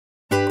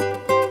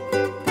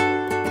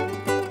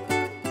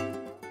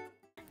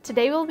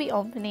Today we'll be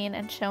opening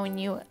and showing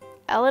you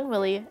Ellen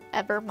Wille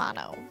Ever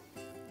Mono.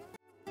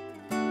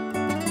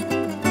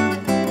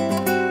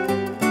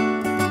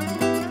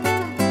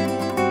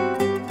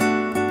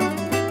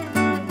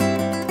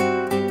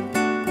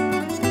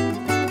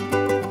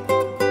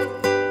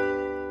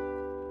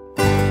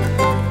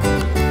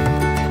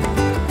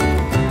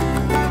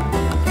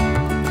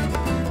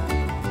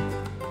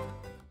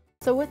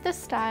 So with this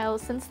style,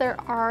 since there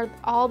are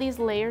all these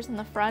layers in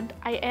the front,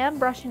 I am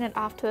brushing it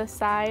off to the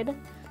side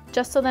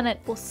just so then it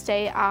will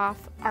stay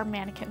off our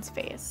mannequin's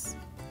face.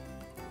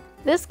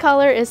 This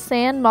color is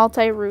Sand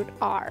Multi-Root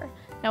R.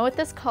 Now with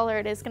this color,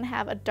 it is going to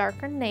have a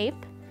darker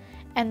nape,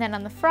 and then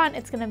on the front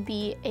it's going to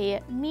be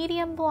a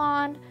medium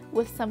blonde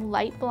with some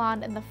light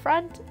blonde in the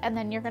front, and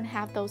then you're going to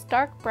have those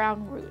dark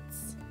brown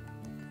roots.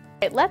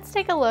 Alright, let's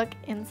take a look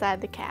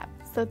inside the cap.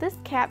 So this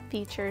cap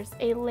features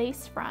a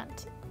lace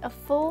front, a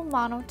full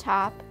mono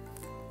top,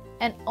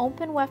 an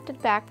open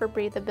wefted back for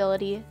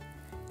breathability,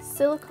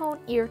 silicone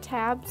ear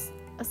tabs,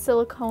 a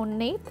silicone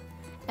nape,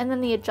 and then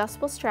the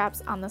adjustable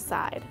straps on the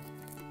side.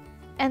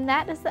 And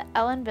that is the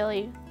Ellen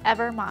Wille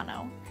Ever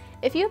Mono.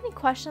 If you have any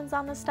questions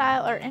on the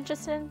style or are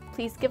interested,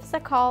 please give us a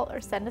call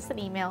or send us an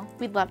email.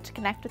 We'd love to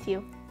connect with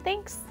you.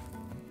 Thanks!